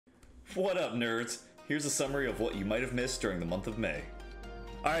What up, nerds? Here's a summary of what you might have missed during the month of May.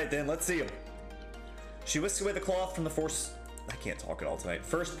 Alright then, let's see him. She whisked away the cloth from the force... I can't talk at all tonight.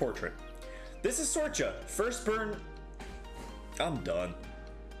 First portrait. This is Sorcha. First burn... I'm done.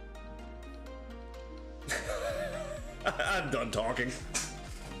 I'm done talking.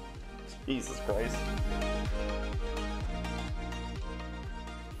 Jesus Christ.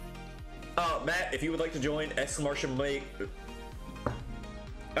 Matt, if you would like to join, exclamation May.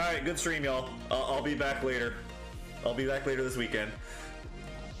 Alright, good stream, y'all. I'll be back later. I'll be back later this weekend.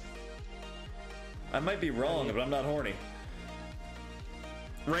 I might be wrong, but I'm not horny.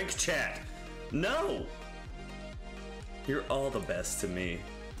 Rank chat. No! You're all the best to me.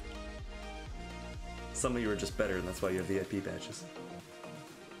 Some of you are just better, and that's why you have VIP badges.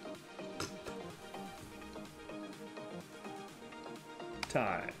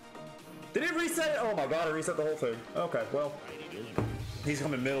 Time. Did it reset it? Oh my god, it reset the whole thing. Okay, well. He's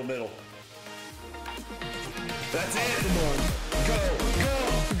coming middle. That's it! Come on.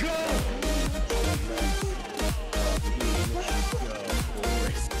 Go!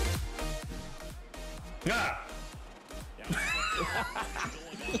 Ah! I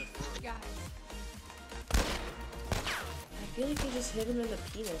feel like you just hit him in the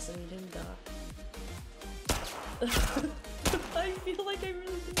penis and he didn't die. I feel like I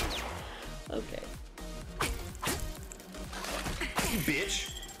really did. Okay. You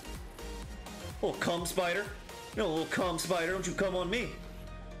bitch! Little cum spider. You know, little cum spider, don't you come on me.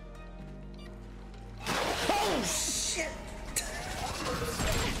 Oh shit!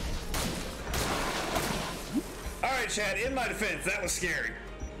 Alright, Chad, in my defense, that was scary.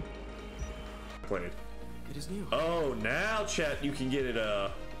 Played. It is new. Oh, now, chat, you can get it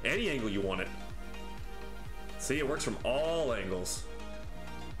any angle you want it. See, it works from all angles.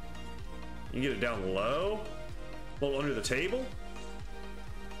 You can get it down low, a little under the table.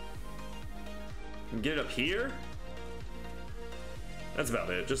 You can get it up here. That's about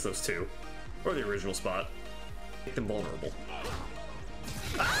it, just those two. Or the original spot. Make them vulnerable.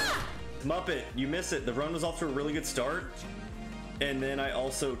 Ah! Muppet, you miss it. The run was off to a really good start, and then I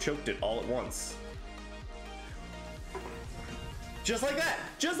also choked it all at once. Just like that!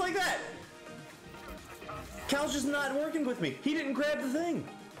 Just like that! Cal's just not working with me. He didn't grab the thing.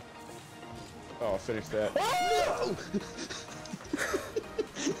 Oh, finish that. Oh!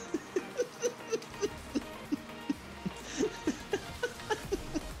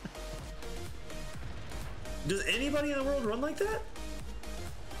 Does anybody in the world run like that?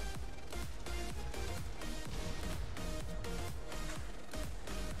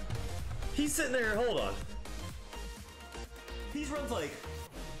 He's sitting there, hold on. He runs like...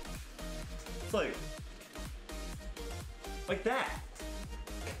 It's like that.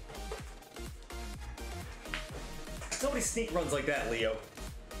 Nobody sneak runs like that, Leo.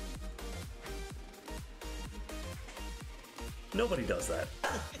 Nobody does that.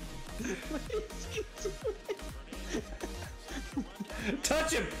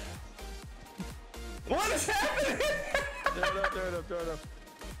 Touch him! What is happening? Throw it up.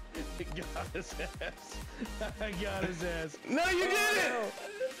 I got his ass. I got his ass. No, you didn't! No.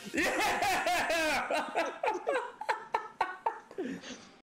 Yeah!